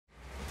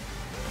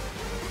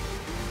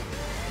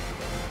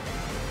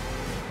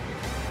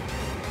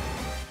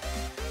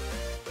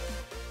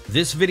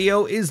This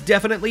video is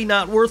definitely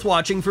not worth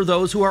watching for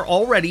those who are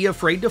already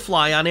afraid to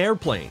fly on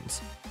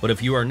airplanes. But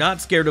if you are not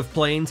scared of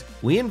planes,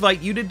 we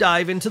invite you to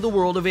dive into the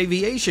world of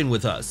aviation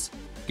with us.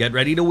 Get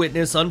ready to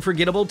witness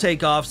unforgettable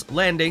takeoffs,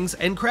 landings,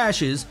 and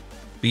crashes,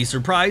 be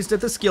surprised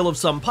at the skill of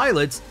some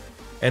pilots,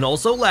 and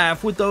also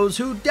laugh with those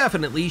who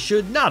definitely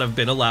should not have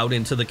been allowed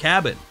into the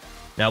cabin.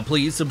 Now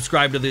please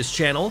subscribe to this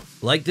channel,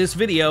 like this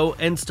video,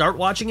 and start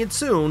watching it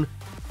soon.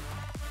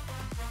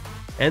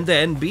 And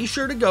then be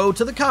sure to go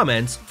to the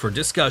comments for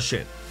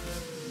discussion.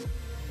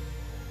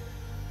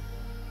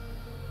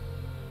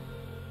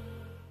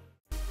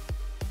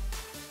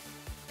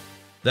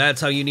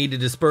 That's how you need to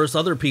disperse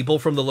other people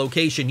from the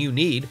location you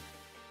need.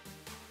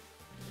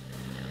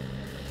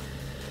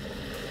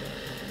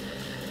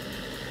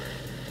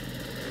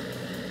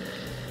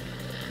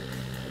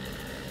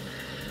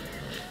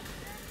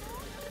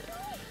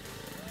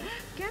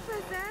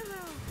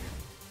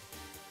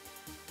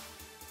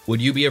 Would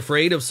you be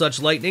afraid of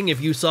such lightning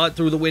if you saw it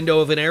through the window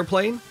of an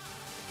airplane?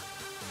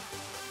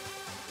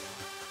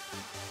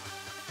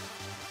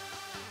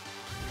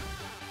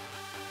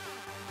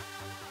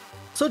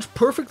 Such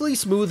perfectly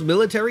smooth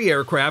military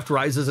aircraft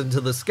rises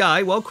into the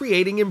sky while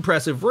creating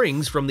impressive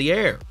rings from the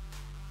air.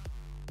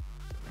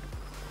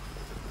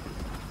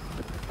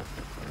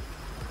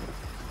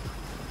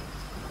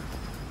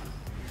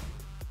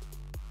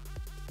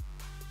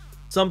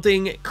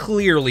 Something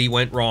clearly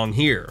went wrong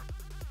here.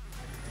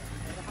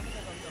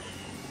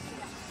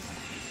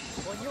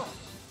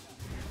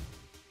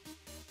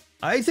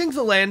 I think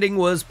the landing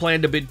was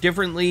planned a bit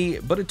differently,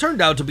 but it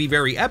turned out to be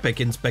very epic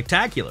and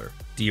spectacular.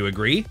 Do you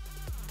agree?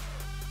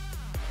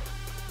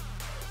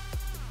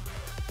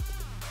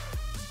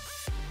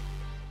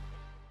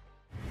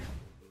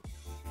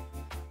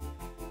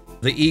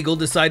 The Eagle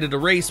decided to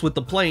race with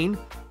the plane.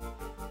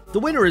 The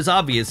winner is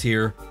obvious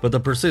here, but the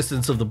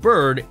persistence of the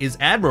bird is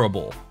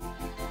admirable.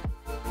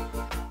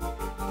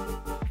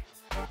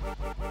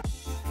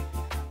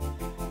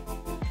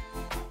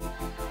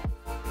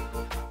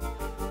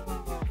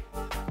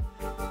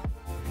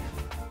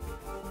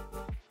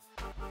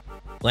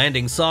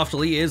 Landing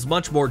softly is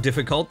much more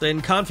difficult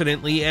than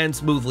confidently and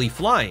smoothly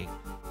flying.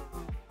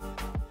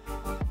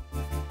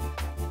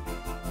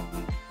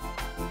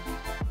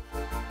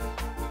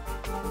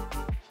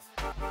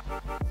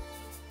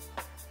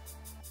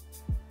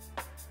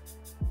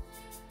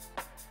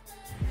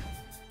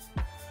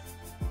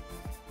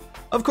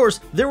 Of course,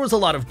 there was a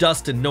lot of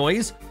dust and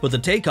noise, but the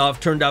takeoff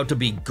turned out to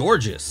be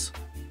gorgeous.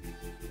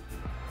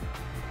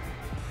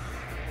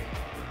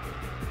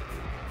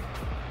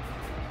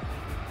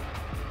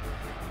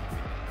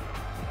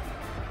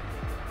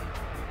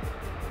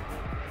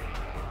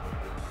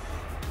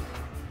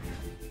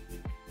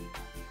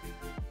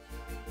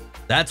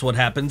 That's what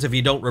happens if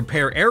you don't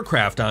repair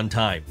aircraft on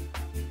time.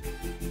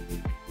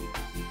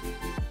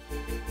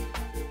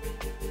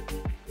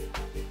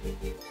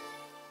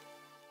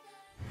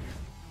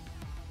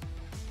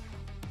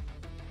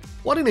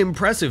 What an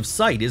impressive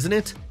sight, isn't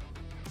it?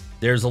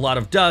 There's a lot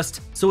of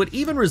dust, so it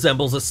even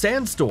resembles a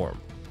sandstorm.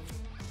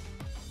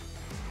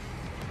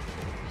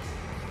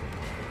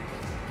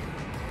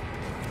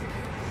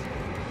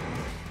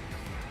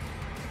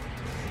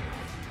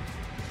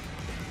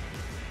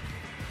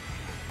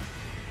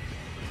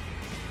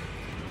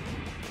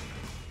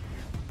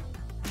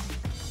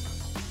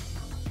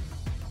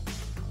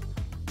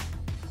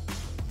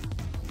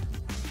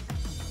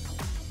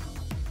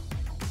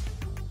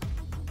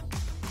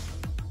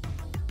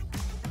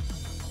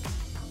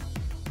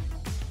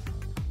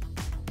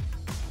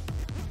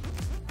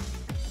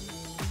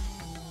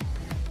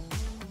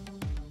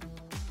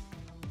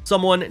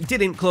 Someone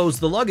didn't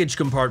close the luggage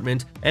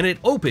compartment and it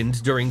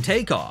opened during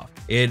takeoff.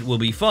 It will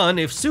be fun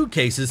if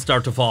suitcases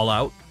start to fall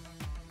out.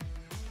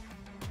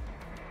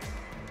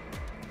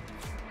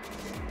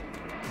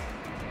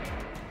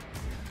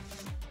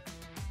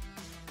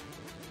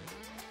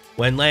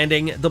 When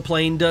landing, the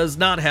plane does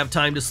not have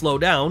time to slow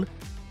down.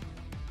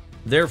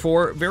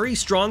 Therefore, very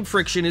strong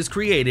friction is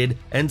created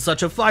and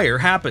such a fire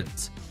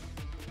happens.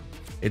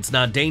 It's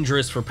not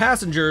dangerous for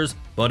passengers,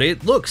 but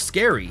it looks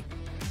scary.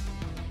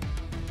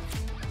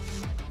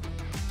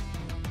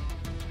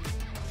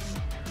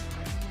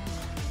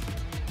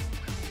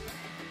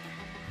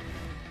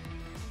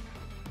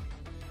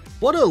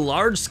 What a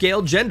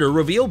large-scale gender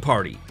reveal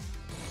party!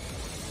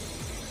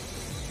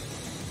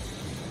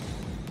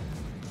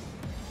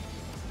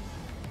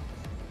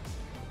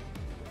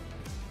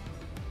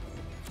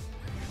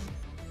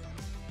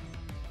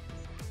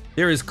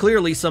 There is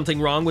clearly something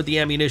wrong with the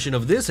ammunition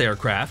of this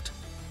aircraft.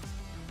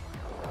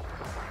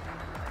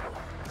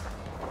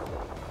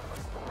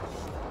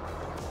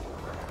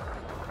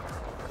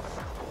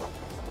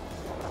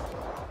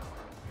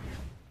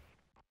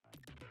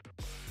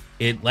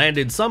 It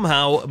landed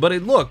somehow, but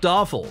it looked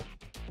awful.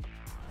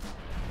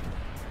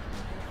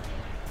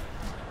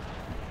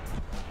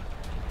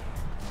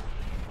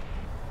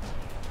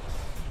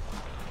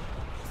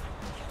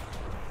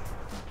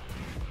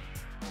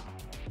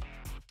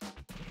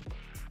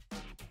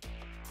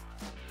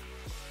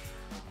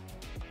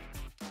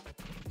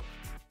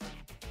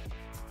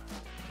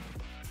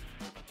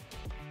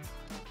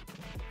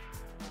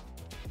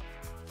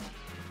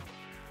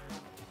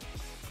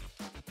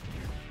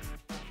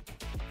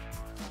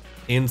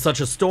 In such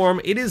a storm,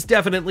 it is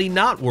definitely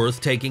not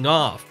worth taking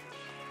off.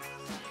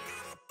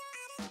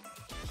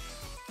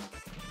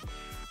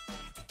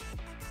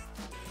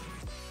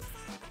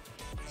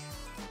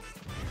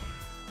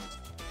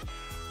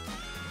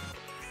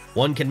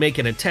 One can make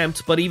an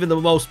attempt, but even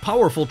the most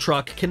powerful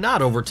truck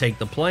cannot overtake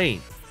the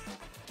plane.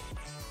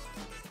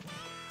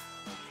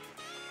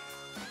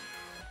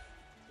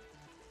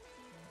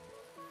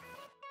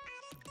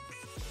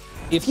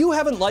 If you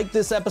haven't liked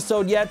this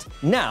episode yet,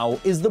 now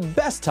is the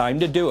best time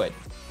to do it.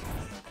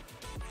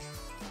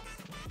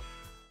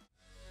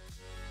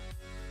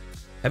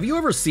 Have you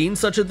ever seen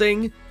such a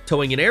thing?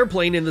 Towing an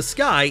airplane in the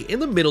sky in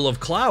the middle of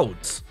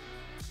clouds.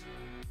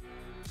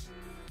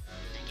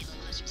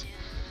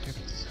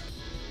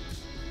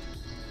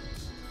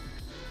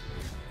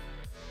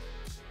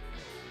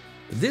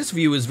 This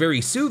view is very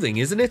soothing,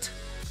 isn't it?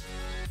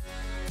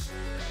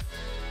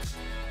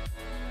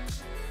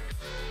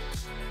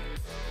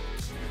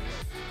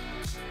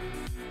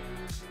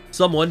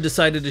 Someone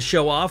decided to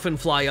show off and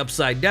fly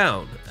upside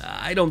down.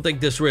 I don't think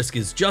this risk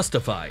is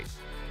justified.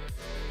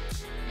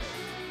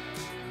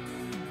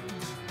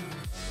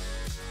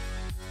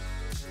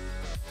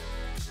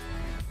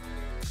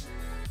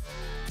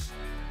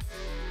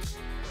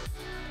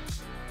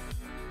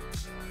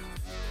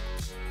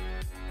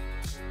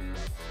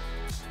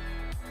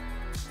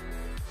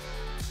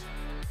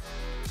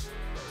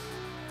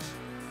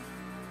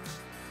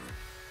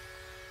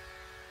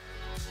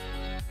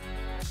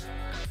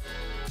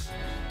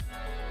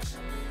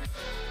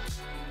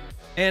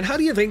 And how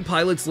do you think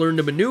pilots learn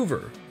to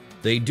maneuver?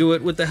 They do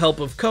it with the help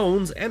of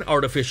cones and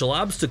artificial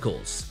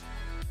obstacles.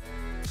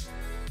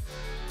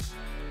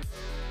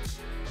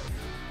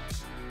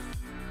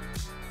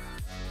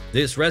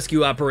 This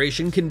rescue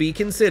operation can be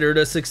considered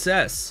a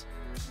success.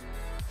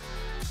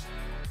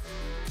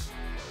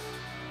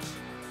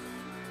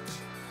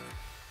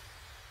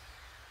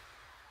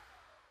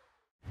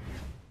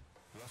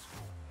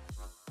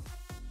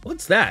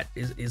 What's that?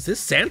 Is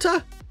this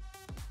Santa?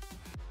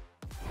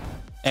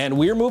 And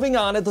we're moving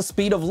on at the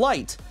speed of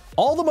light.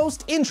 All the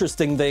most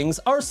interesting things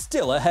are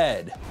still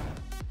ahead.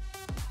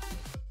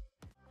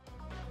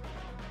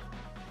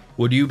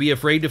 Would you be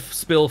afraid to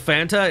spill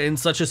Fanta in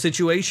such a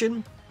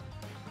situation?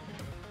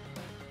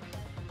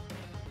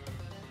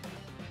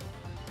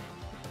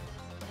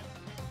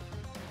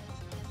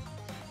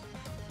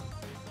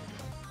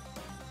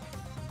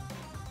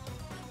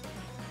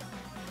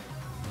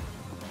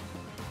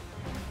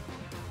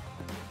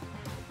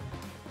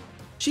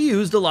 She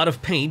used a lot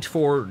of paint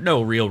for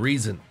no real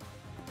reason.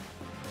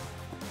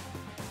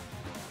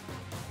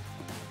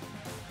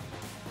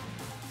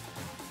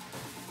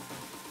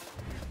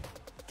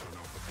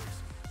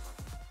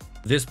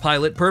 This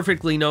pilot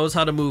perfectly knows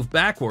how to move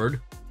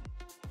backward.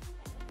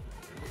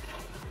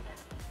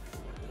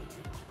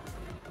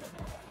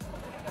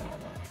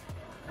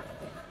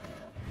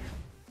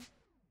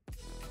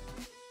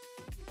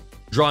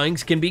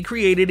 Drawings can be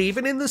created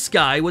even in the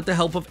sky with the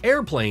help of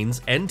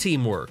airplanes and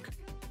teamwork.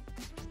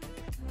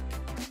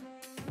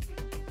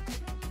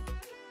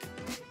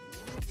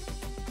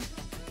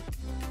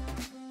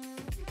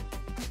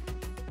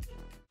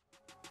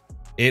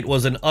 It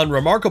was an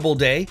unremarkable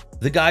day.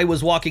 The guy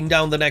was walking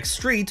down the next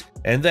street,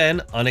 and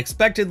then,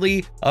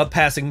 unexpectedly, a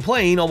passing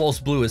plane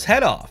almost blew his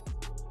head off.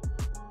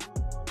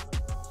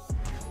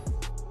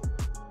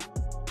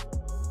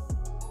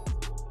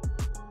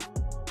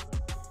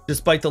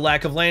 Despite the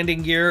lack of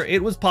landing gear,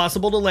 it was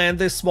possible to land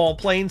this small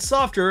plane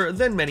softer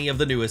than many of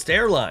the newest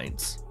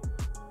airlines.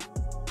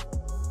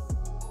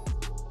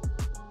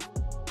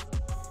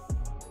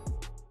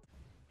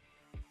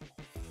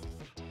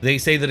 They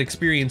say that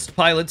experienced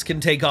pilots can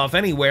take off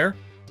anywhere.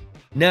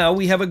 Now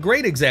we have a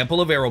great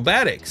example of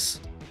aerobatics.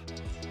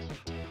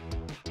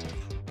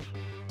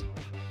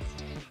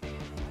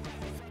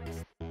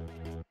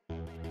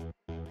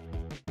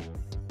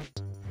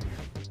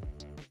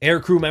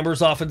 Aircrew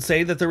members often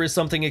say that there is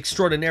something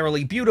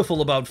extraordinarily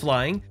beautiful about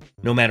flying.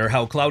 No matter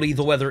how cloudy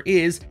the weather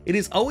is, it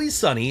is always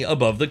sunny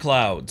above the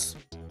clouds.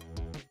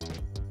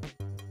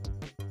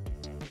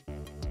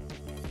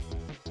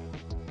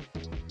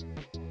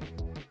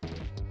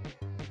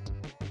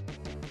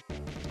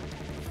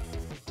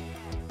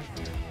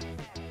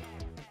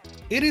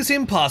 It is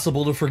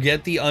impossible to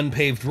forget the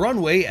unpaved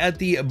runway at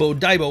the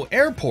Bodaibo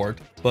Airport,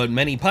 but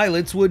many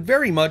pilots would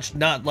very much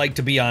not like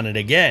to be on it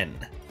again.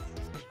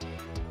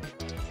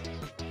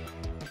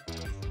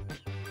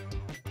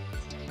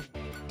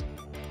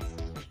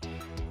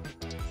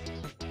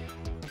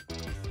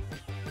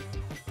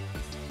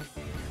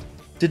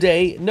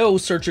 Today, no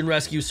search and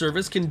rescue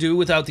service can do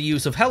without the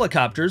use of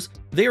helicopters.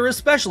 They are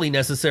especially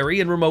necessary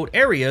in remote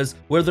areas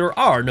where there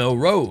are no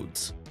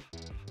roads.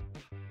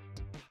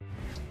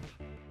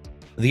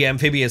 The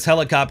amphibious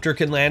helicopter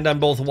can land on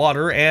both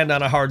water and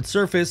on a hard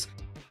surface.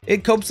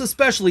 It copes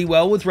especially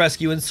well with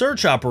rescue and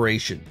search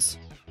operations.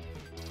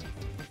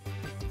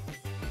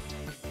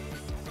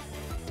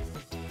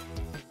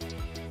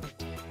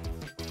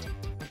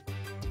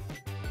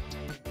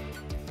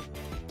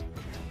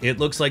 It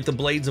looks like the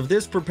blades of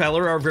this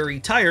propeller are very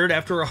tired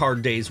after a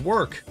hard day's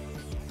work.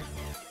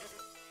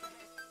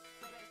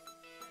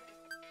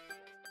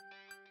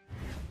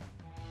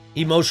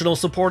 Emotional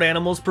support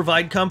animals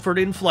provide comfort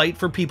in flight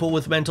for people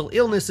with mental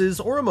illnesses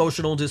or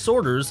emotional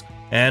disorders,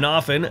 and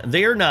often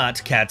they are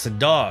not cats and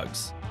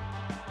dogs.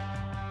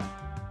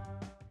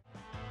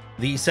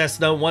 The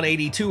Cessna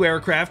 182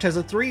 aircraft has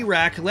a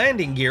 3-rack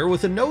landing gear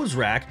with a nose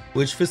rack,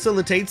 which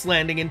facilitates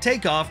landing and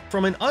takeoff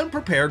from an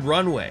unprepared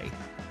runway.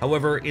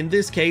 However, in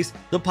this case,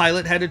 the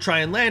pilot had to try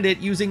and land it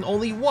using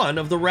only one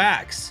of the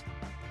racks.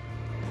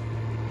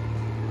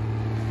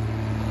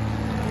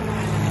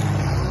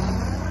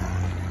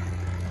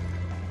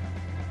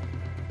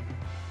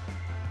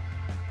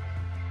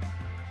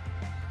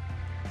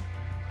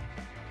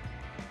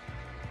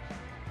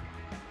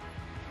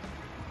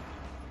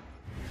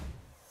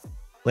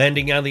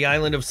 Landing on the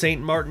island of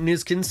St. Martin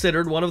is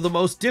considered one of the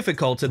most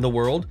difficult in the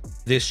world.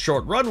 This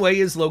short runway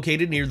is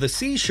located near the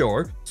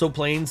seashore, so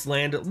planes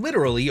land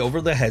literally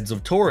over the heads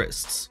of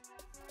tourists.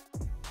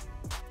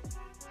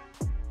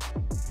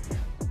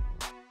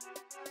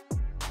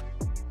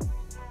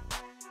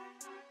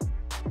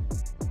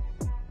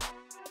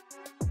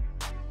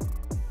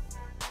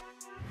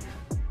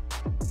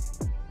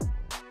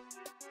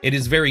 It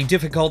is very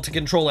difficult to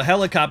control a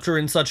helicopter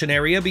in such an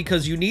area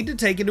because you need to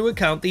take into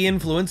account the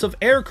influence of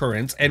air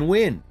currents and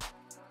wind.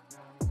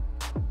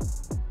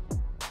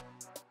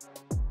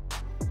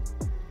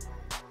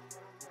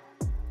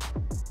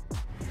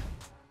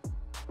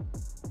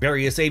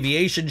 Various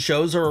aviation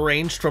shows are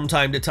arranged from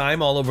time to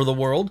time all over the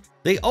world.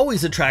 They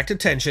always attract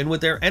attention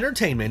with their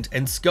entertainment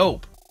and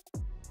scope.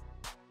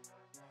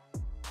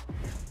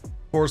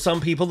 For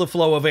some people, the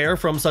flow of air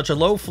from such a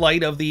low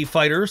flight of the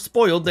fighter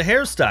spoiled the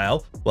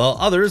hairstyle, while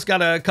others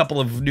got a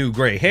couple of new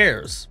gray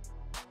hairs.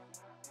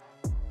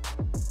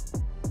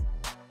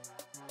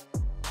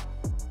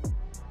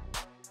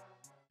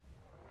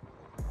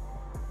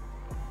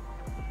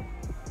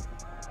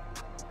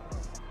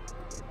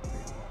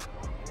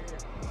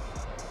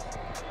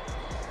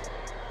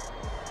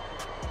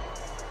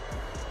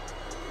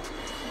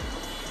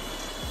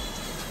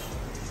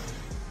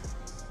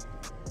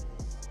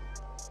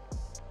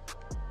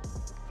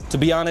 To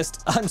be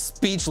honest, I'm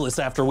speechless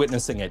after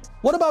witnessing it.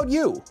 What about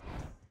you?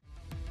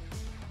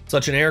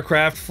 Such an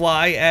aircraft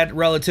fly at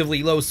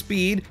relatively low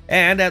speed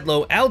and at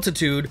low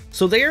altitude,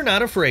 so they are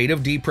not afraid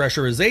of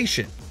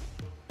depressurization.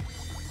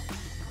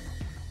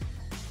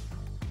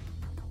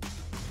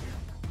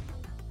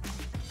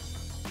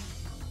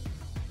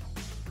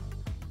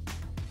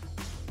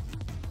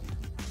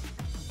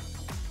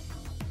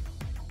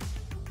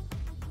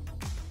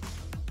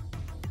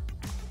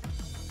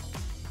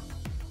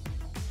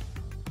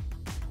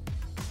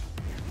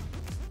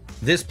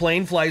 This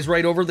plane flies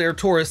right over their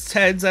tourists'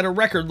 heads at a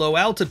record low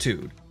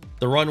altitude.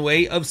 The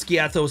runway of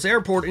Skiathos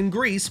Airport in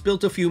Greece,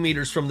 built a few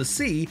meters from the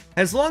sea,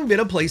 has long been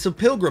a place of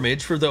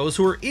pilgrimage for those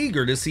who are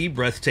eager to see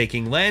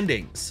breathtaking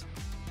landings.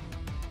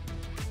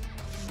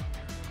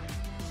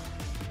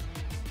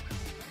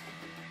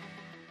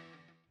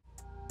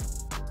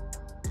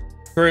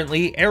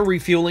 Currently, air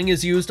refueling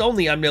is used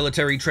only on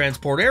military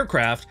transport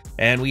aircraft,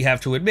 and we have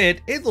to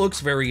admit, it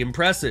looks very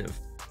impressive.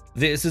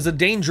 This is a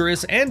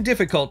dangerous and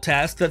difficult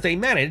task that they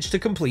manage to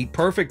complete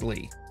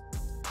perfectly.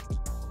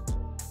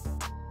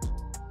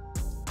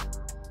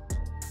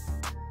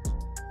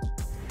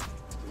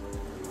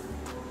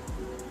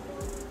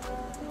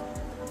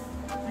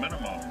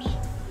 Minimums.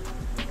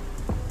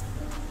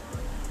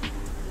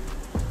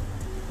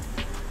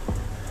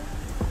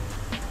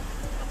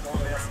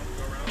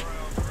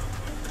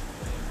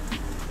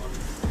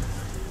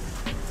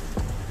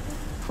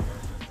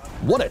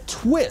 What a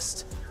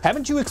twist!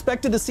 Haven't you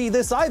expected to see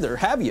this either,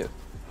 have you?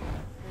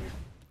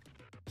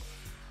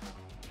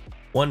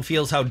 One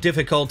feels how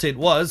difficult it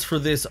was for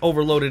this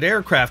overloaded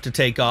aircraft to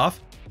take off.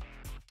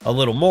 A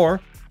little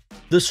more,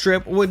 the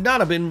strip would not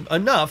have been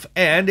enough,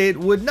 and it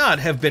would not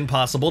have been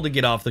possible to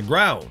get off the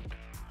ground.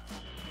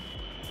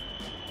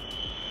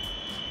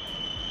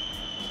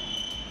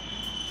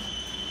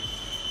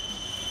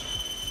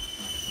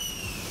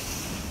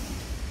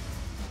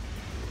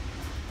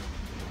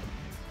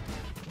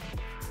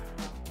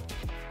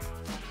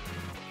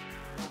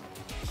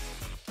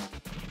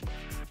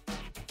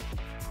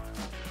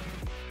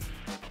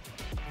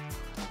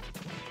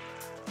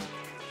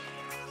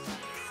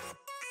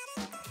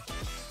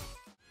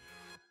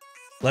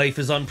 Life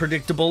is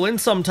unpredictable, and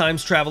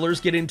sometimes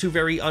travelers get into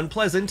very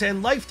unpleasant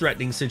and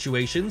life-threatening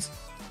situations.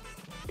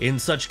 In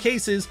such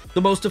cases,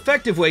 the most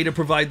effective way to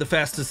provide the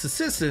fastest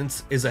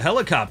assistance is a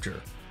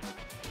helicopter.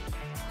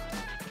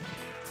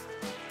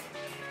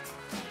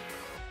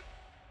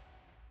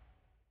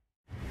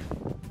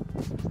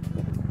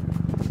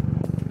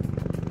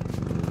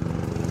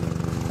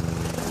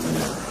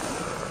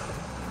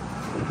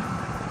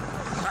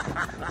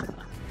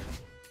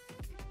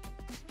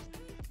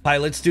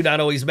 Pilots do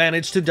not always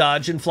manage to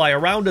dodge and fly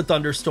around a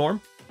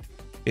thunderstorm.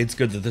 It's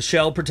good that the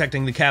shell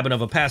protecting the cabin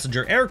of a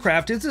passenger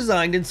aircraft is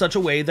designed in such a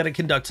way that it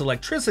conducts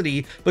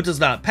electricity but does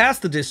not pass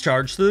the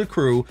discharge to the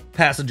crew,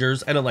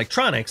 passengers, and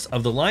electronics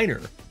of the liner.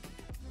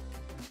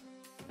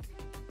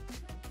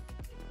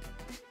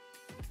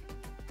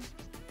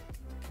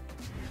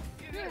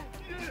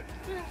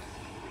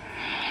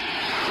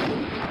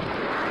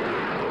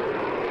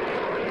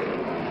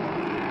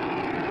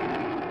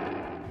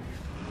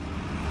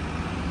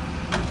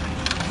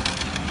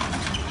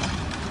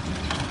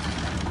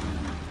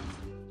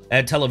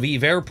 At Tel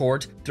Aviv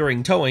airport,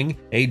 during towing,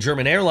 a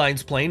German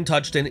Airlines plane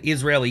touched an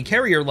Israeli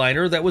carrier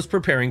liner that was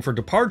preparing for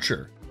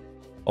departure.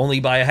 Only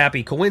by a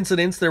happy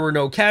coincidence, there were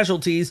no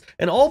casualties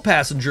and all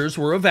passengers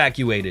were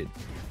evacuated.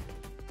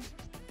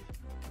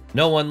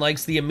 No one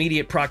likes the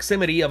immediate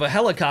proximity of a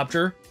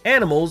helicopter.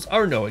 Animals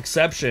are no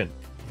exception.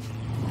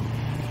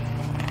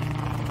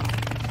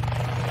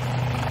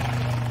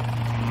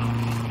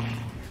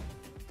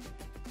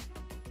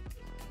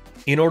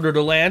 In order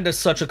to land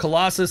such a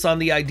colossus on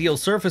the ideal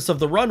surface of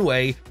the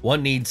runway,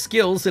 one needs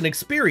skills and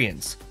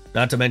experience,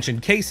 not to mention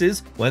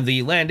cases when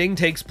the landing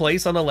takes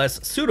place on a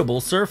less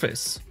suitable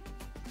surface.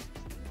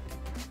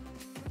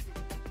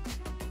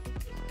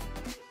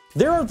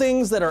 There are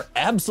things that are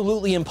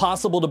absolutely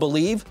impossible to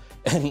believe,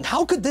 and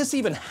how could this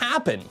even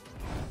happen?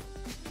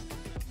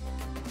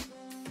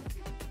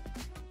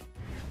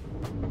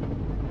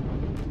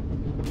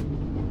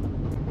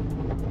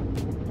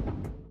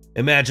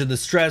 Imagine the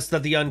stress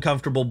that the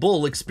uncomfortable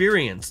bull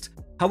experienced.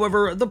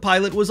 However, the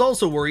pilot was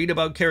also worried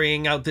about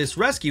carrying out this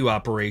rescue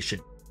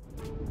operation.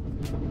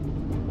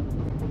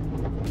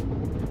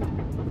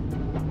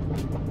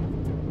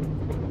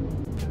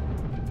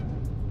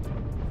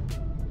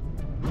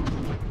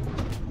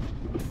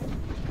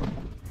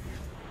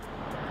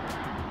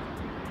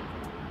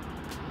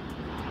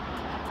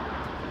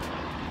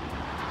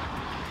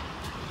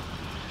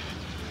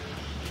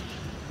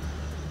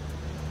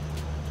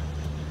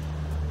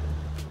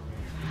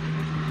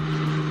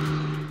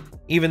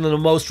 Even the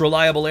most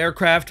reliable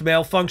aircraft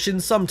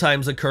malfunctions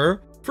sometimes occur,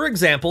 for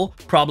example,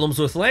 problems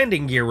with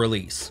landing gear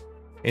release.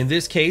 In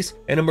this case,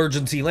 an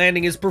emergency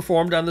landing is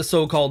performed on the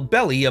so-called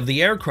belly of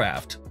the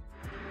aircraft.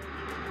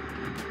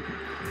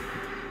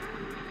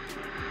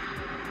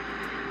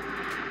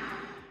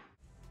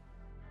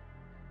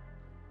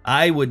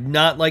 I would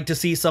not like to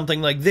see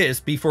something like this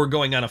before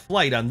going on a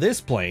flight on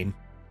this plane.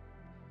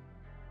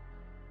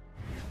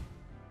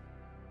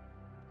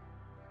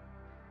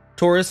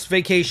 Tourists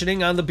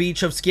vacationing on the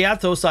beach of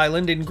Skiathos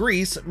Island in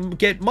Greece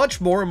get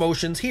much more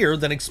emotions here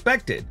than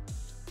expected.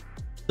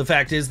 The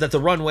fact is that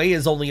the runway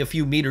is only a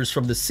few meters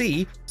from the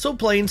sea, so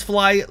planes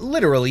fly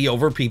literally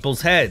over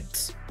people's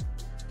heads.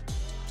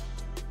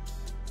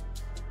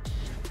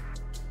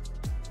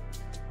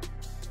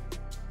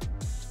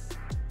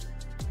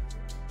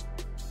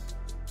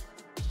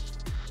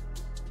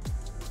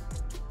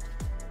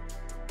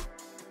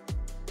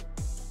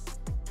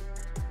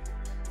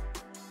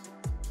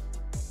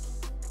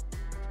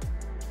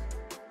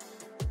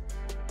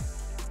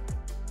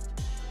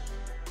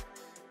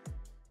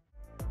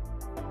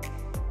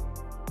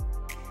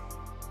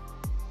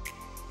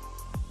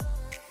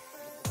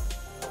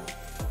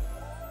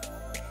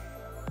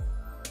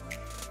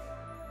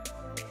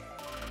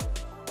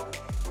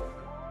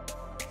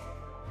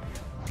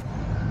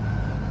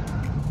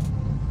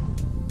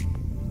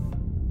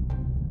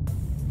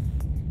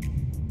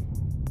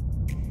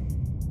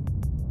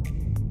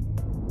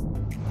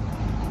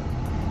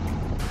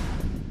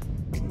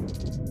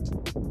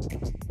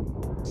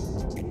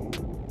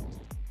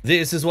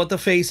 This is what the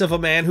face of a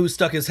man who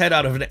stuck his head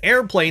out of an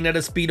airplane at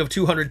a speed of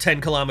 210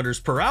 kilometers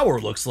per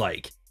hour looks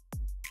like.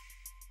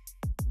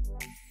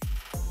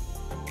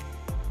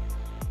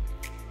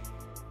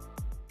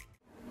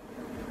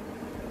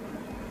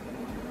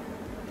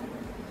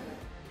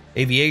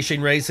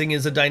 Aviation racing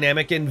is a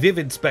dynamic and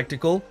vivid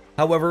spectacle.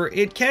 However,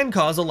 it can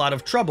cause a lot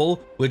of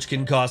trouble, which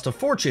can cost a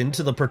fortune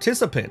to the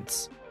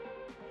participants.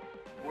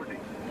 40,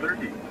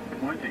 30,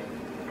 20,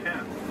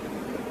 10.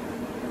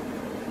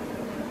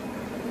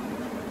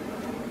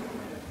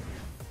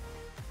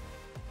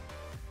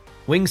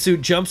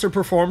 Wingsuit jumps are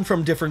performed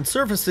from different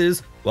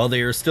surfaces, while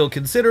they are still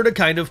considered a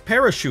kind of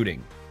parachuting.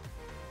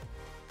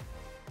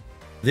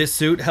 This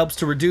suit helps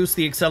to reduce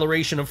the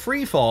acceleration of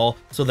free fall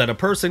so that a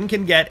person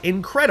can get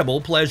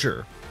incredible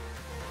pleasure.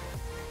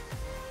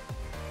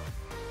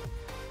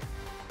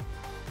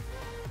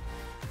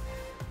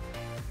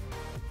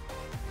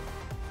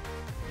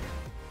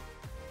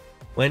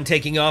 When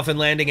taking off and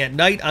landing at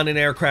night on an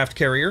aircraft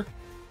carrier,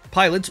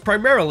 pilots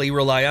primarily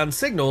rely on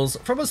signals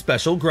from a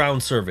special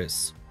ground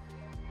service.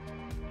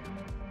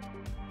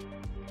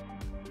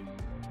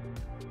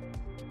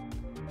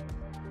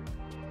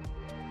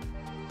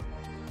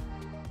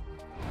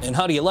 And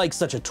how do you like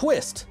such a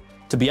twist?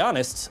 To be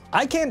honest,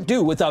 I can't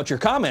do without your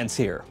comments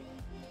here.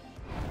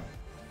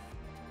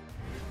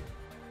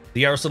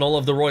 The arsenal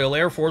of the Royal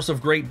Air Force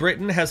of Great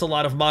Britain has a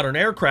lot of modern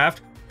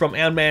aircraft, from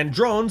unmanned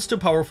drones to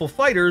powerful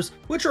fighters,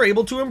 which are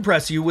able to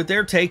impress you with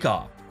their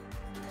takeoff.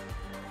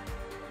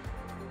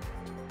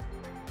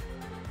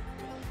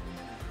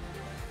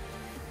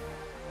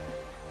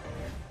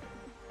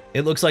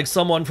 It looks like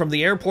someone from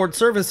the airport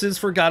services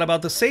forgot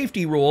about the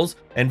safety rules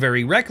and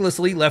very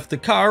recklessly left the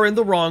car in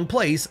the wrong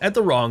place at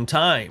the wrong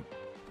time.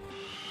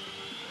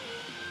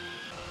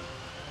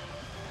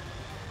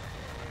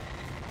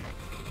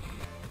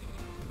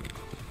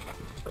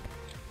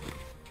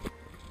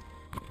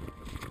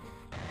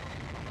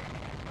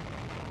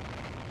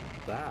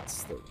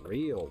 That's the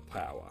real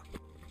power.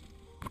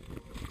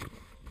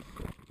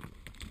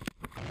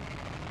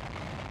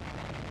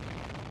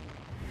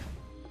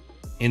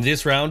 In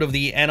this round of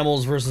the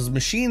Animals vs.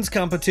 Machines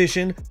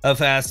competition, a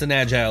fast and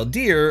agile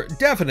deer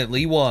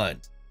definitely won.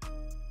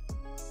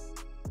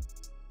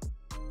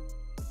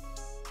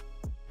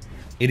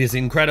 It is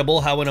incredible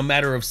how in a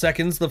matter of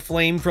seconds the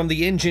flame from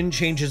the engine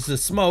changes to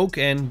smoke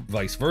and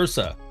vice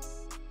versa.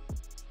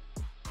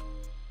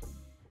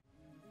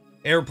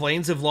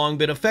 Airplanes have long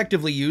been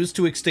effectively used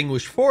to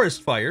extinguish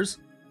forest fires.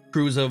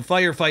 Crews of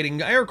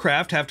firefighting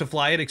aircraft have to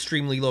fly at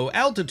extremely low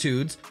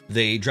altitudes.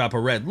 They drop a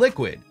red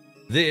liquid.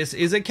 This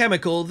is a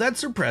chemical that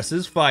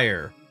suppresses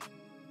fire.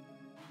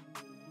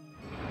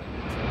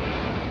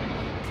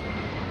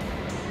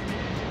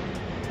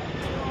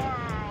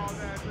 Wow,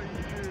 that's a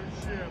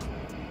huge ship.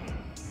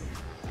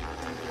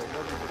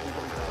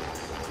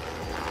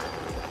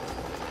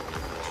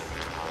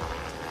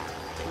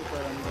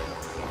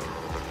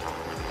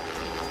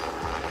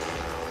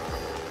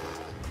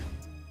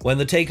 When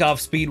the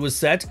takeoff speed was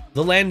set,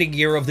 the landing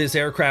gear of this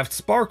aircraft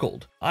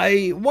sparkled.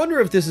 I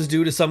wonder if this is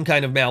due to some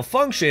kind of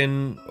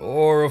malfunction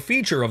or a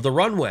feature of the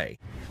runway.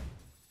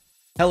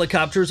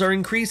 Helicopters are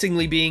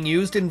increasingly being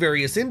used in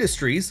various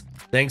industries.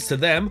 Thanks to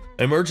them,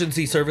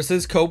 emergency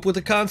services cope with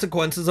the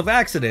consequences of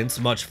accidents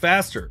much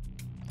faster.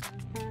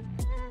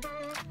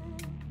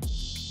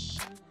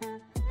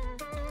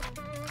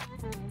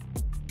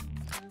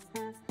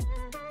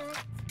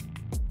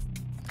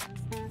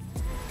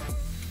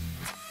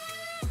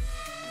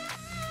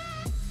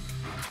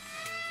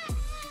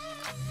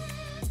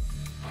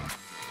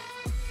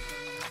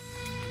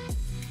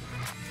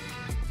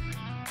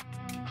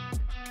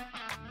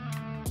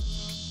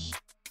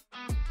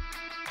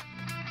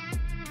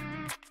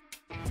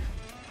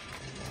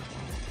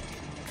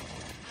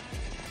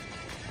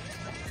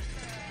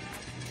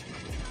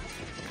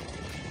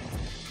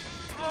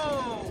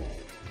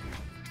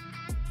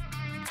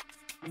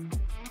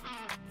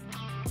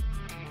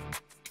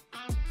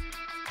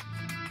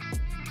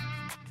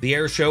 The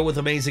air show with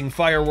amazing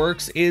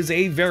fireworks is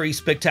a very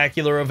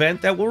spectacular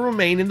event that will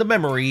remain in the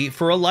memory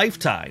for a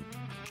lifetime.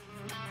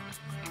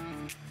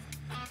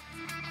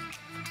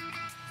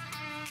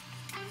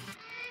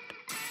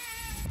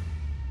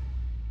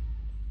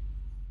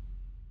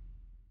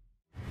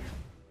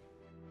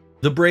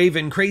 The brave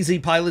and crazy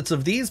pilots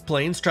of these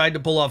planes tried to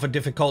pull off a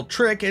difficult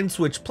trick and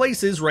switch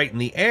places right in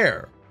the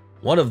air.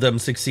 One of them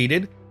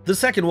succeeded, the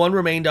second one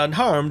remained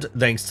unharmed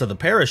thanks to the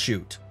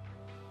parachute.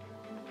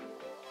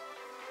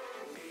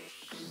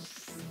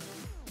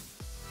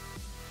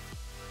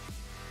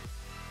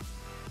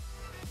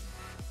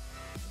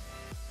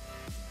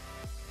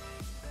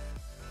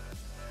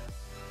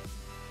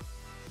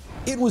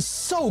 It was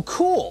so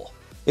cool!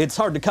 It's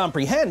hard to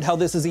comprehend how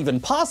this is even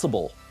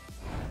possible.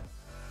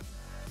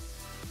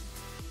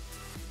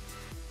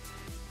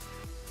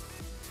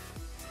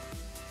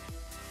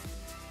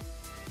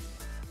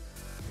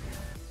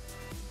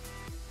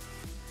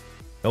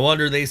 No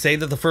wonder they say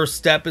that the first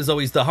step is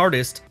always the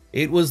hardest.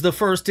 It was the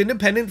first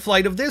independent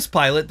flight of this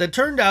pilot that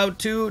turned out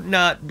to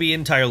not be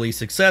entirely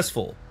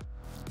successful.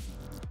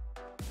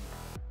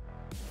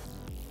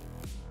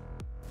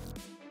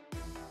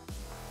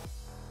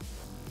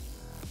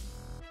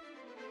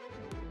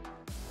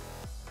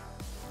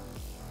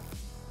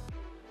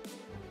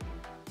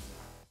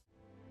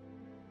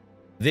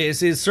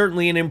 This is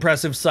certainly an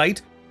impressive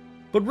sight,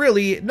 but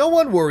really, no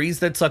one worries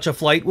that such a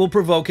flight will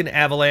provoke an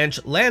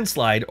avalanche,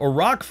 landslide, or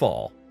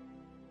rockfall.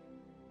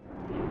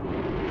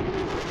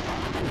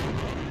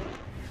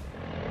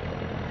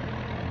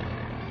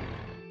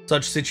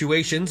 Such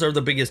situations are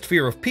the biggest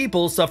fear of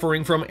people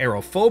suffering from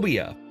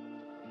aerophobia.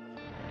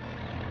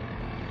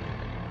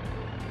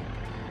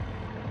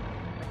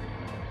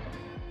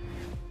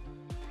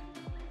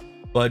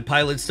 But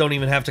pilots don't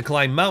even have to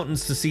climb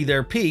mountains to see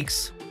their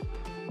peaks.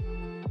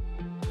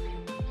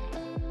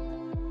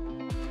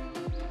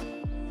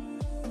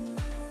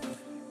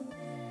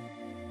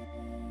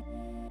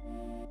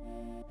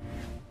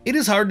 It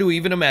is hard to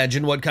even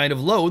imagine what kind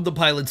of load the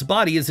pilot's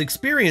body is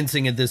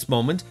experiencing at this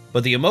moment,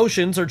 but the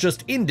emotions are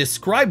just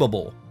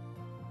indescribable.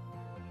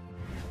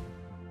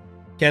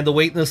 Can the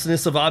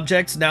weightlessness of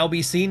objects now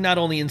be seen not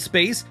only in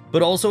space,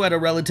 but also at a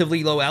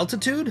relatively low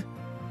altitude?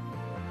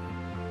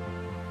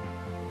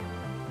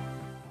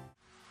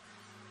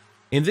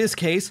 In this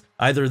case,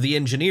 either the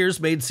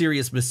engineers made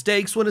serious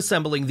mistakes when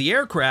assembling the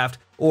aircraft,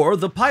 or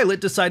the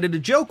pilot decided to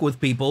joke with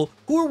people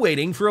who were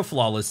waiting for a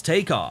flawless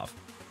takeoff.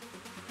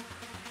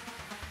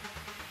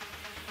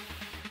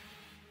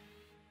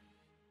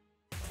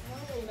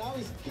 Now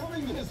he's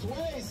coming this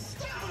way.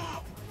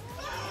 Stop!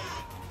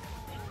 Ah!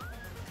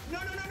 No,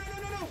 no, no,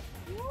 no, no, no,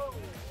 no!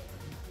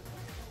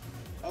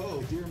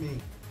 Oh, dear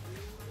me.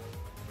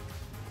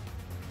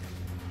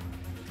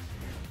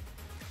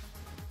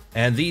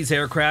 And these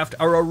aircraft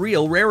are a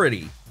real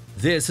rarity.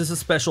 This is a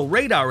special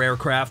radar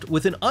aircraft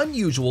with an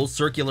unusual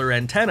circular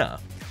antenna.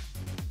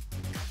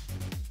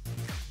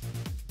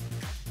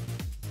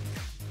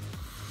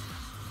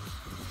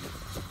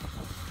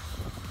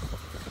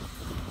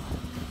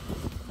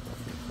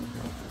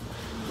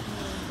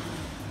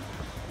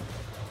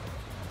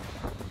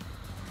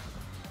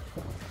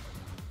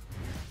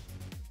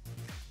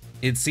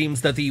 It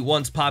seems that the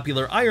once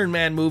popular Iron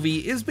Man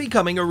movie is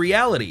becoming a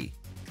reality.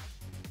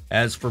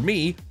 As for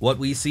me, what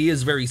we see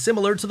is very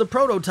similar to the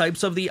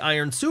prototypes of the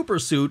Iron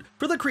Supersuit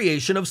for the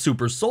creation of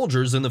super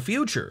soldiers in the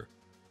future.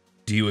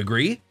 Do you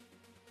agree?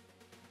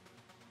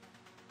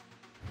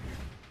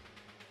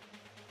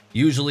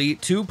 Usually,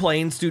 two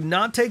planes do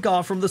not take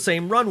off from the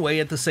same runway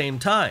at the same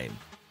time.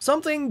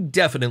 Something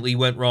definitely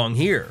went wrong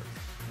here.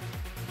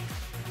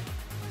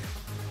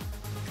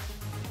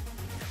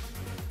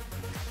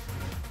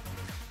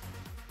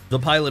 The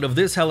pilot of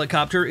this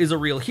helicopter is a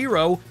real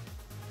hero,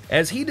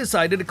 as he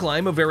decided to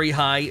climb a very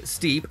high,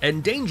 steep,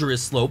 and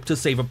dangerous slope to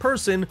save a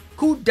person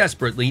who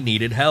desperately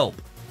needed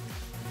help.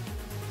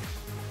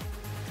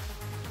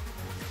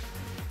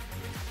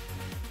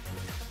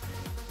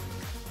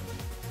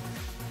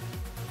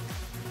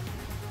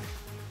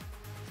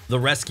 The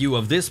rescue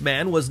of this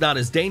man was not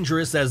as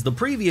dangerous as the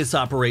previous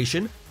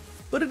operation,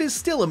 but it is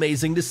still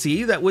amazing to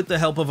see that with the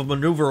help of a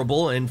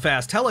maneuverable and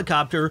fast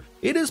helicopter,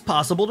 it is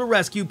possible to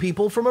rescue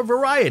people from a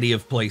variety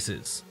of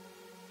places.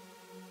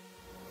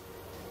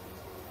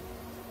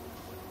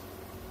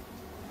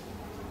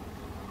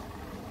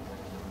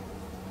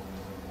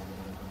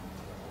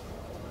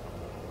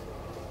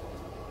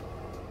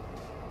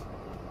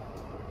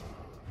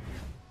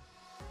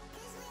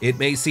 It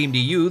may seem to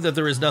you that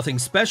there is nothing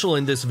special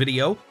in this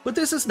video, but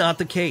this is not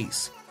the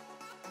case.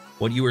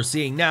 What you are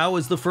seeing now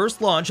is the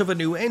first launch of a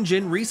new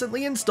engine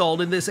recently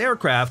installed in this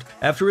aircraft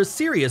after a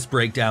serious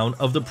breakdown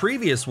of the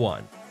previous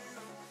one.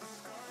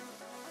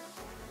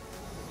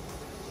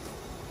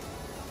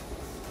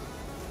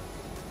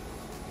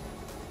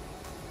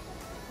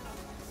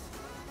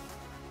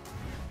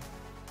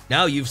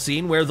 Now you've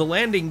seen where the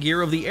landing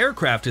gear of the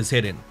aircraft is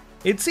hidden.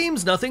 It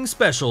seems nothing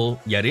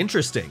special, yet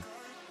interesting.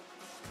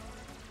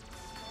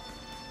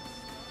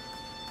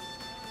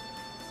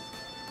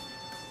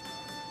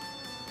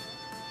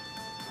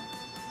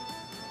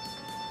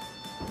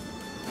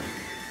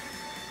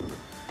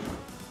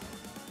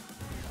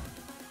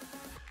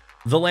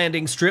 The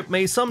landing strip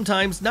may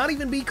sometimes not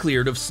even be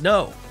cleared of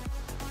snow.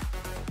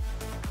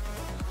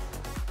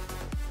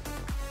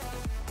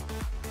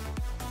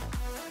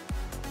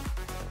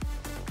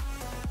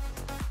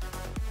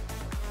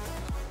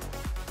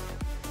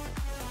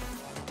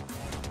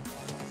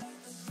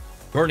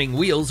 Burning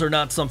wheels are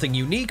not something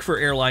unique for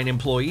airline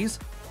employees.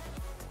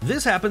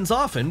 This happens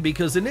often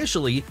because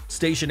initially,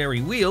 stationary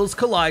wheels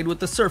collide with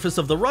the surface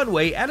of the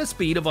runway at a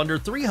speed of under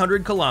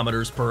 300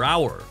 kilometers per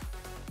hour.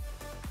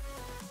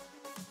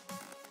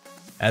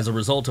 As a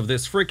result of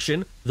this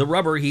friction, the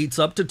rubber heats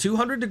up to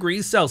 200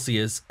 degrees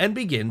Celsius and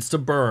begins to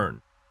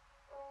burn.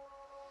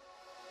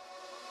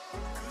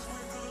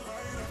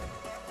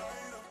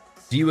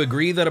 Do you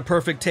agree that a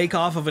perfect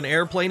takeoff of an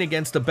airplane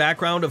against a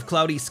background of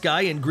cloudy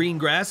sky and green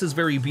grass is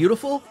very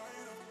beautiful?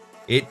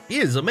 It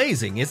is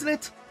amazing, isn't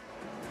it?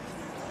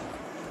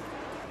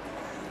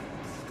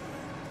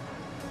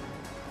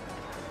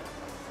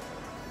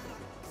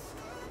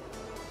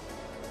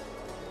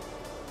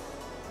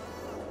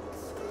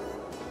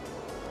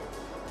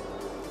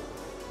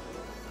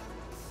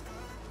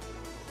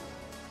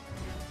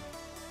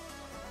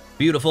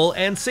 Beautiful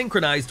and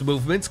synchronized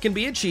movements can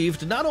be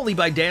achieved not only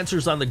by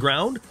dancers on the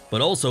ground, but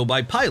also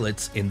by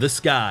pilots in the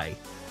sky.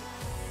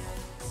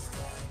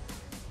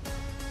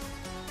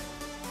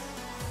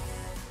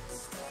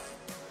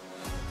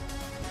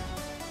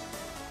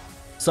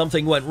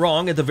 Something went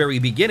wrong at the very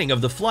beginning of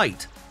the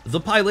flight.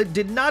 The pilot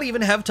did not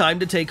even have time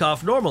to take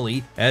off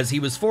normally, as he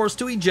was forced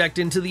to eject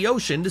into the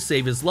ocean to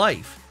save his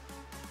life.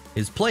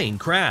 His plane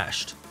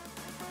crashed.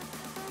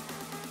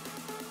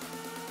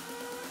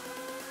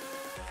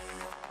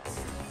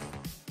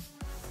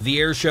 The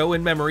air show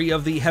in memory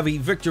of the heavy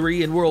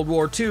victory in World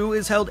War II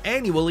is held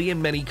annually in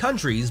many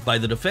countries by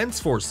the defense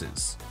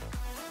forces.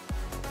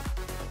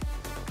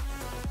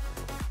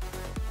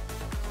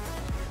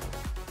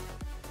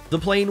 The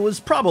plane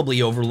was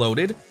probably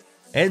overloaded,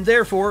 and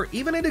therefore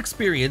even an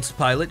experienced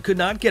pilot could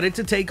not get it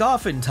to take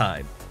off in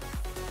time.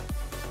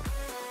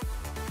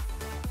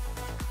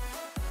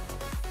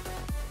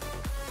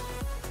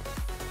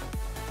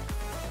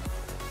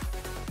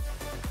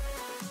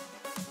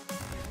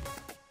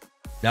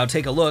 Now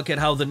take a look at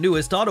how the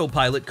newest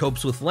autopilot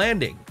copes with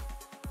landing.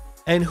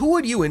 And who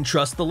would you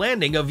entrust the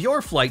landing of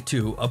your flight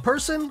to, a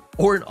person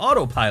or an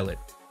autopilot?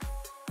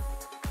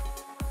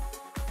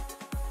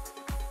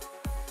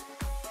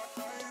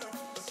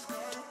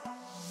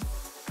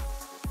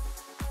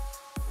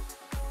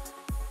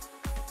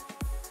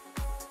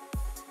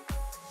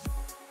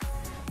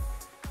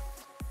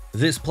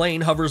 This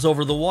plane hovers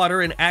over the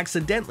water and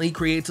accidentally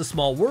creates a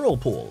small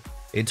whirlpool.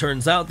 It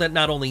turns out that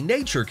not only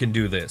nature can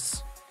do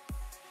this.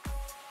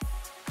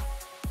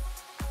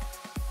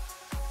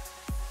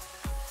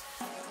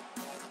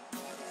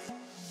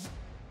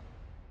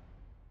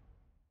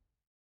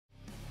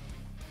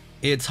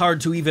 It's hard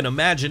to even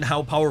imagine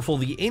how powerful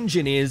the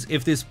engine is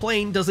if this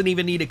plane doesn't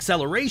even need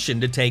acceleration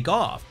to take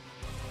off.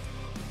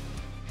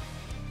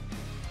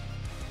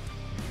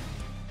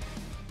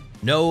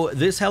 No,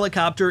 this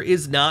helicopter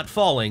is not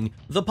falling.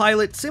 The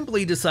pilot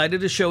simply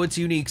decided to show its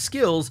unique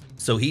skills,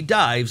 so he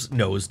dives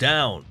nose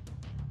down.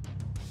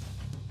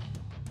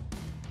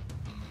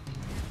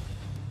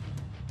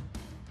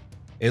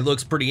 It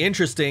looks pretty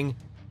interesting.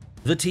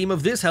 The team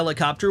of this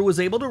helicopter was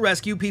able to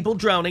rescue people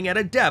drowning at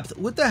a depth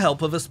with the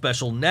help of a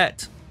special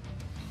net.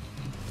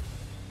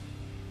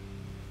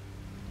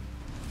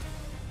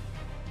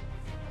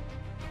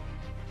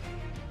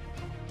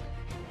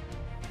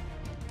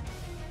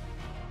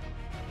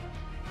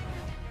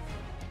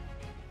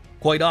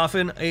 Quite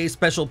often, a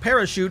special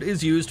parachute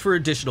is used for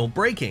additional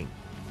braking.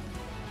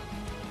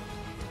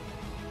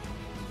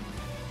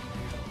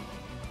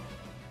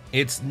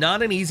 It's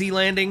not an easy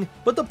landing,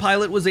 but the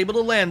pilot was able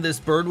to land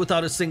this bird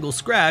without a single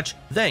scratch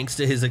thanks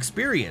to his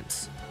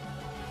experience.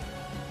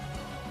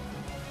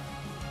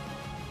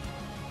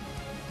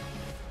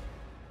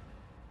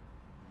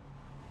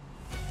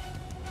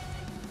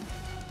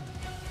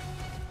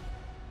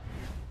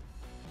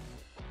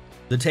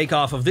 The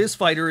takeoff of this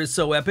fighter is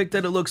so epic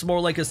that it looks more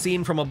like a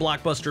scene from a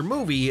blockbuster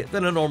movie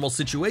than a normal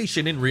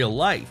situation in real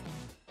life.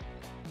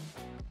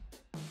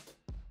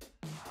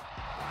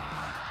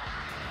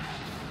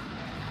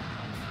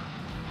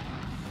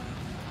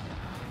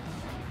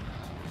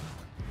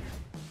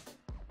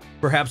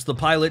 Perhaps the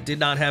pilot did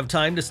not have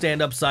time to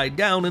stand upside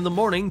down in the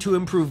morning to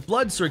improve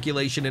blood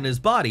circulation in his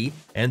body,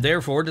 and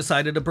therefore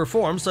decided to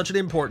perform such an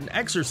important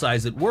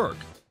exercise at work.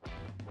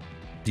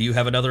 Do you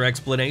have another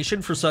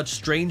explanation for such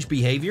strange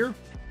behavior?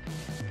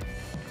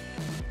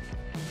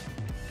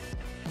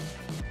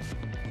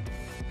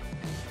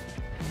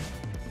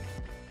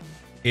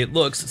 It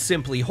looks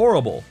simply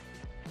horrible.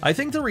 I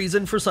think the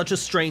reason for such a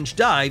strange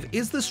dive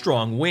is the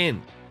strong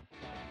wind.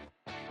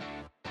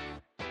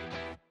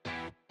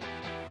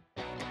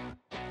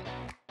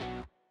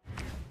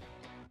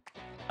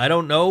 I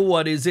don't know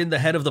what is in the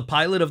head of the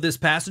pilot of this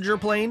passenger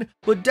plane,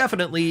 but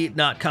definitely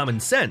not common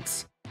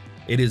sense.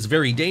 It is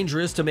very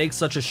dangerous to make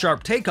such a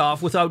sharp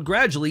takeoff without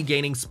gradually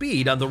gaining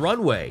speed on the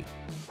runway.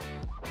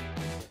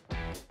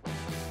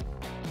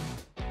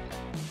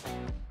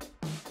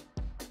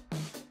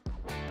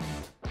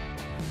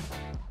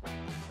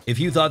 If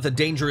you thought that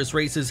dangerous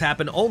races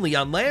happen only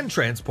on land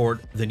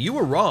transport, then you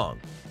were wrong.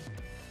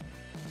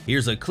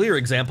 Here's a clear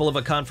example of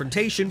a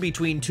confrontation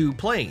between two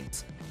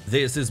planes.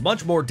 This is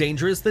much more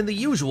dangerous than the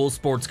usual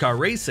sports car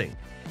racing.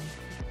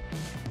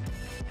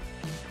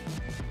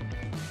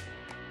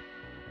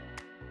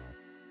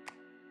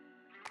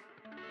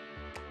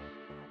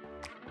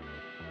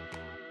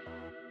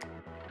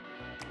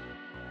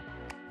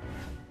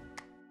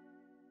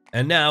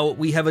 And now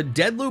we have a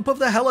dead loop of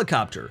the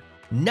helicopter.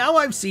 Now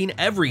I've seen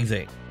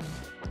everything.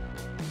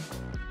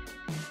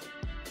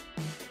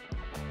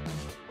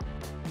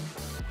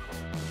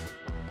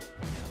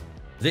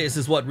 This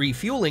is what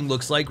refueling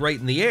looks like right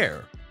in the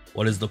air.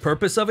 What is the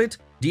purpose of it?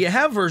 Do you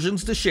have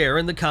versions to share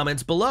in the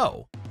comments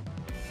below?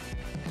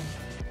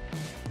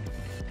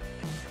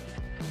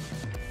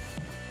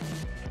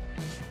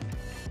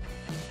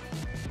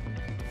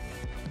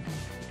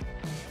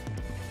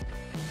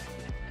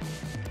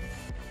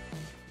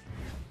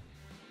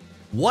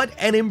 What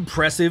an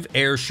impressive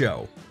air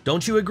show!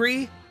 Don't you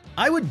agree?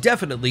 I would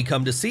definitely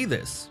come to see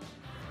this.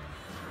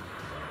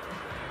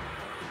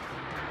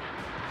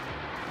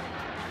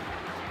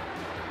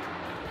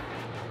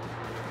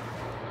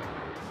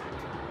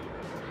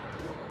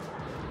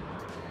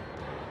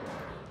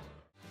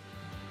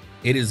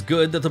 It is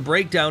good that the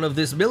breakdown of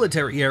this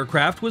military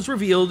aircraft was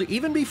revealed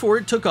even before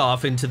it took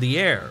off into the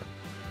air.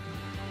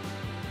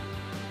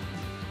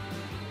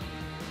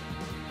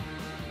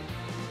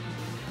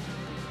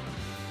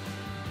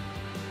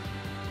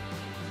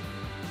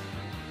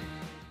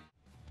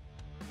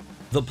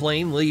 The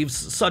plane leaves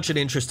such an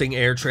interesting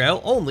air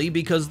trail only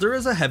because there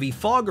is a heavy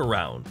fog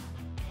around.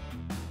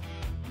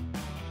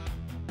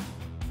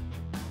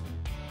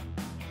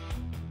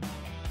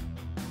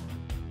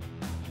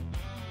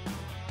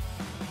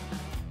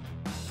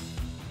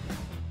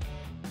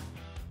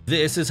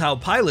 This is how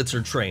pilots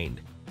are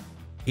trained.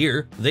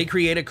 Here, they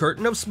create a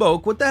curtain of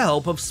smoke with the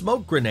help of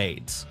smoke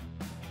grenades.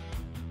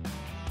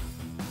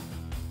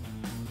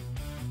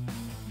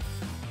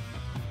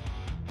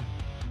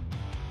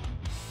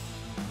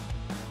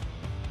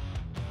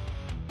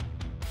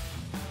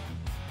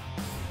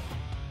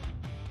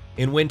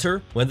 In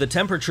winter, when the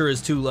temperature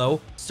is too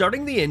low,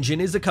 starting the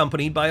engine is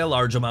accompanied by a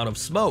large amount of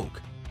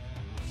smoke.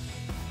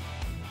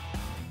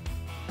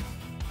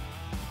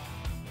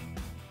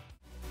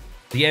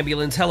 The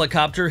ambulance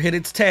helicopter hit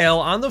its tail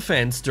on the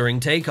fence during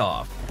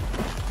takeoff.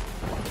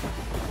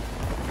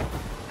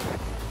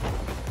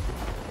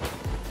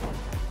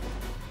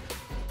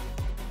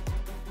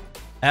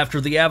 After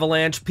the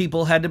avalanche,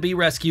 people had to be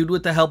rescued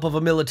with the help of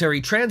a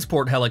military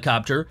transport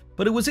helicopter,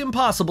 but it was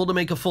impossible to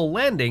make a full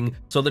landing,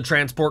 so the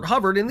transport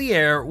hovered in the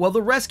air while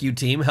the rescue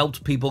team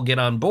helped people get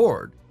on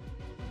board.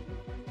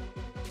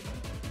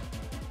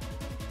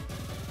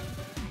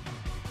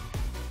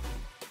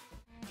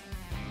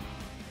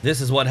 This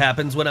is what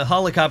happens when a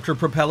helicopter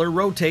propeller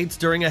rotates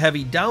during a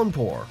heavy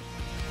downpour.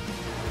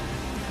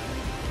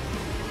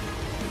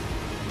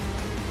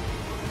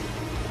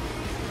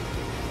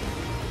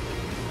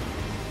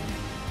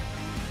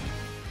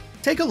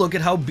 Take a look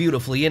at how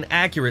beautifully and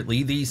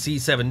accurately these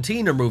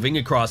C-17 are moving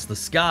across the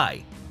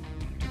sky.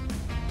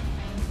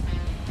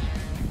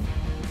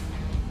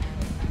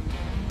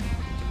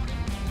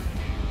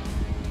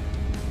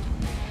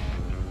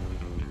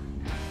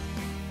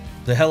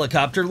 The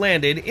helicopter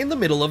landed in the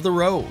middle of the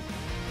road.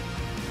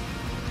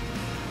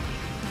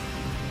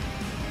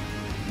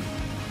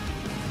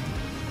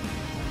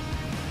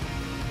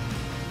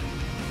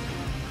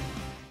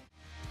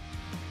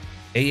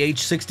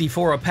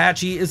 AH-64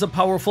 Apache is a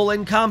powerful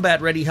and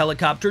combat-ready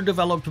helicopter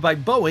developed by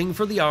Boeing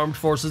for the armed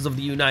forces of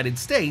the United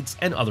States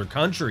and other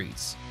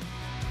countries.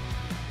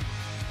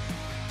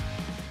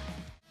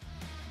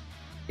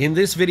 In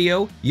this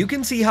video, you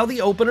can see how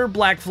the opener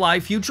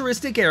Blackfly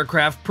futuristic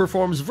aircraft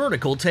performs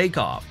vertical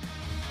takeoff.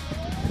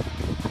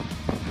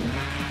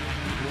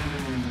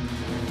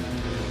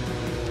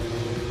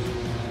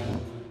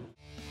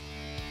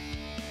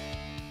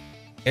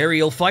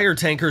 Aerial fire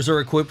tankers are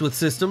equipped with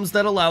systems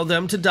that allow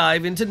them to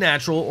dive into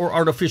natural or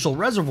artificial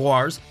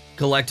reservoirs,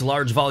 collect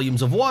large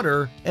volumes of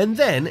water, and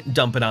then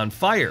dump it on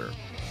fire.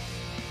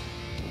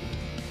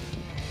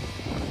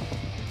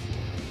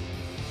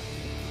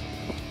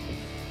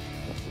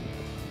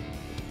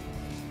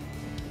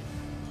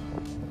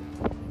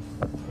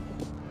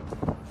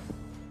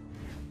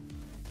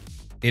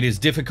 It is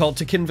difficult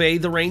to convey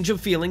the range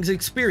of feelings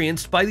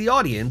experienced by the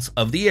audience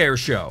of the air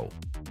show.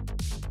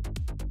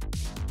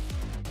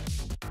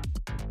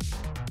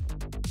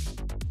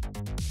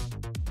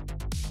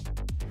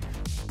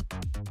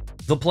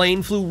 The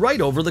plane flew right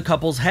over the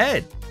couple's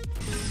head.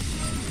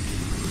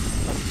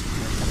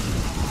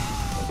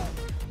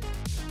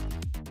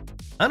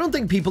 I don't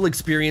think people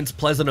experience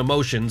pleasant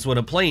emotions when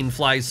a plane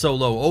flies so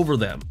low over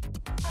them.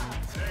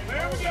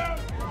 There we go.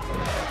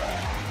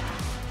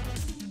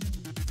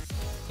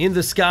 In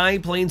the sky,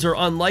 planes are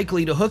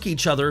unlikely to hook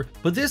each other,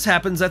 but this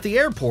happens at the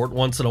airport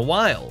once in a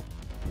while.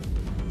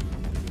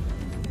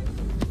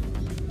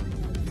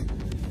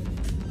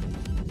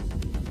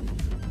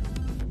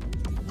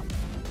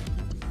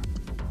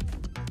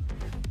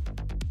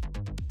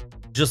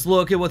 Just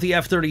look at what the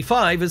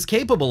F-35 is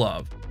capable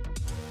of.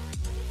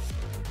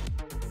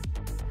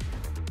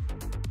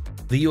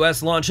 The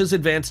US launches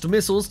advanced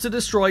missiles to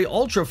destroy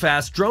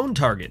ultra-fast drone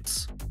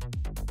targets.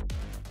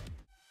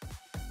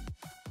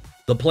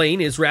 The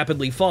plane is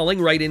rapidly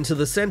falling right into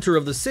the center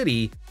of the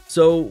city,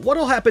 so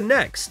what'll happen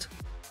next?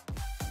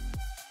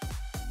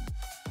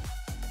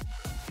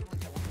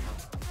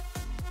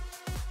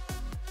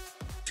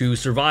 To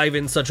survive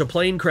in such a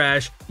plane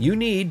crash, you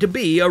need to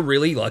be a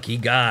really lucky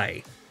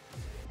guy.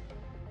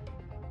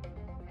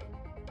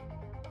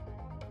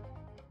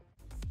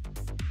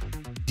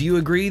 Do you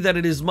agree that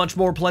it is much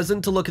more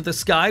pleasant to look at the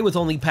sky with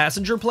only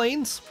passenger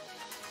planes?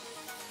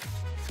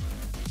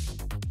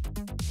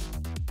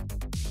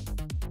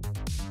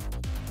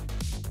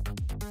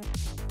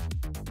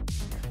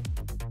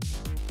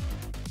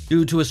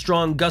 Due to a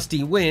strong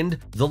gusty wind,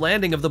 the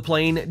landing of the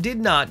plane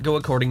did not go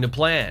according to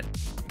plan.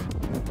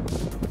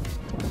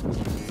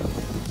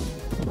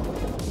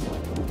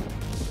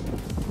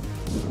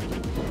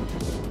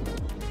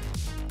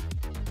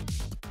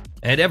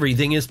 And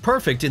everything is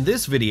perfect in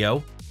this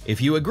video. If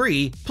you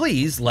agree,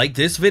 please like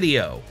this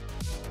video.